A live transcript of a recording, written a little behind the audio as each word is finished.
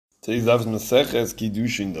Today's Dav's Maseches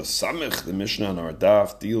Kiddushin, the Samech, the Mishnah on our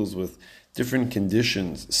Daf, deals with different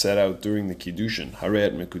conditions set out during the Kiddushin.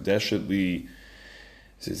 Haret Mekudeshet li,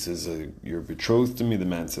 it says, you're betrothed to me, the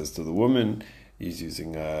man says to the woman. He's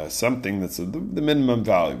using something that's the minimum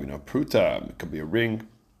value, pruta, it could be a ring.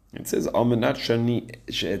 It says, Almanat shani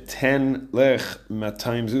she'eten lech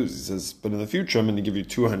matayim zuz. He says, but in the future I'm going to give you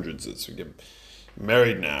 200 zuz. So you get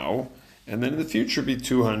married now, and then in the future be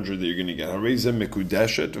 200 that you're going to get. Hareza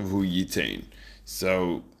mekudeshet v'hu yitain.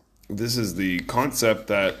 So this is the concept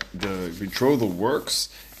that the betrothal works.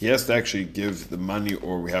 He has to actually give the money,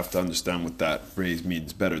 or we have to understand what that phrase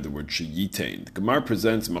means better, the word sheyitain. The Gemara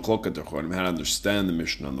presents Machlokat Achonim, how to understand the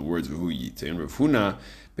Mishnah on the words v'hu yitain. Rav Huna,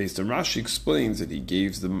 based on Rashi, explains that he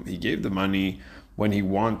gave the money when he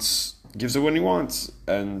wants, gives it when he wants,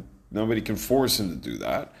 and nobody can force him to do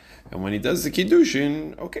that. And when he does the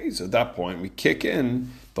Kiddushin, okay, so at that point we kick in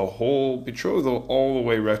the whole betrothal all the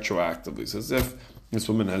way retroactively. So as if this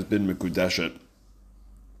woman has been Mekudeshet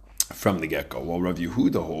from the get-go. Well, Rav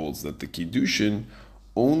Yehuda holds that the Kiddushin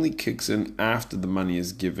only kicks in after the money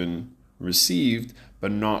is received,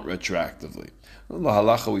 but not retroactively. The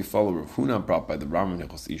halacha we follow Rav Huna, brought by the Rambam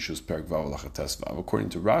Nechos Ishus Perek Vav Halacha Tes Vav. According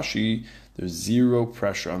to Rashi, there's zero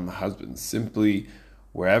pressure on the husband. Simply,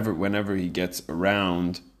 whenever he gets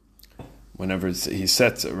around, whenever he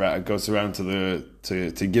goes around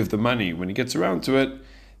to give the money, when he gets around to it,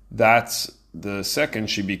 that's the second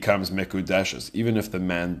she becomes mekudeshes. Even if the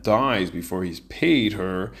man dies before he's paid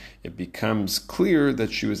her, it becomes clear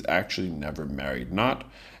that she was actually never married. Not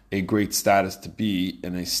a great status to be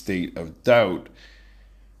in a state of doubt.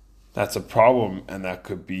 That's a problem, and that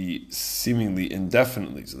could be seemingly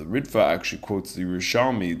indefinitely. So the Ritva actually quotes the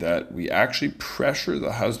Yerushalmi that we actually pressure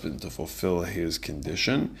the husband to fulfill his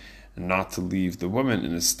condition and not to leave the woman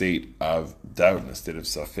in a state of doubt, in a state of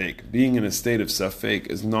safek. Being in a state of safek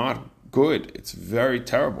is not good. It's very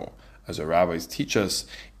terrible. As our rabbis teach us,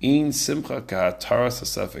 ein simcha ka'ataras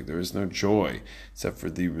hasafek, there is no joy except for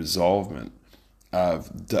the resolvement of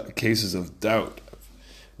cases of doubt,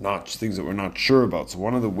 not things that we're not sure about. So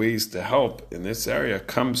one of the ways to help in this area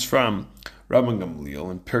comes from Rabbi Gamliel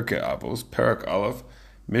in Pirkei Avos, Perek Aleph,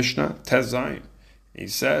 Mishnah Tes Zayin. He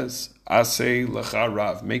says, Aseh lecha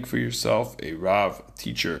Rav, make for yourself a Rav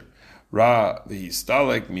teacher, Ra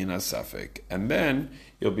v'histalek min hasafek, and then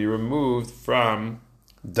you'll be removed from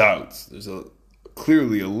doubts. There's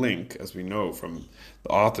clearly a link, as we know from the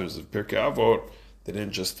authors of Pirkei Avot. They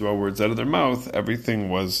didn't just throw words out of their mouth. Everything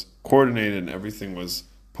was coordinated and everything was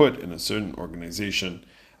put in a certain organization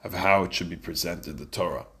of how it should be presented, the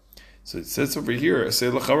Torah. So it says over here, there's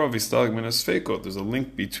a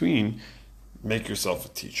link between make yourself a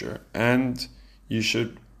teacher and you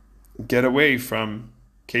should get away from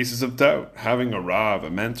cases of doubt. Having a Rav,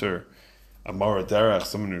 a mentor, a Mara Derech,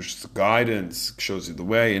 someone who's guidance, shows you the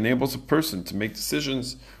way, enables a person to make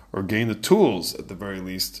decisions or gain the tools, at the very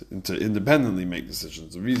least, to independently make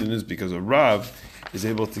decisions. The reason is because a Rav is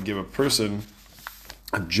able to give a person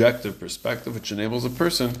objective perspective, which enables a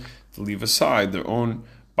person to leave aside their own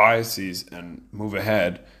biases and move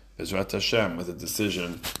ahead, Bezrat Hashem, with a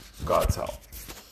decision, God's help.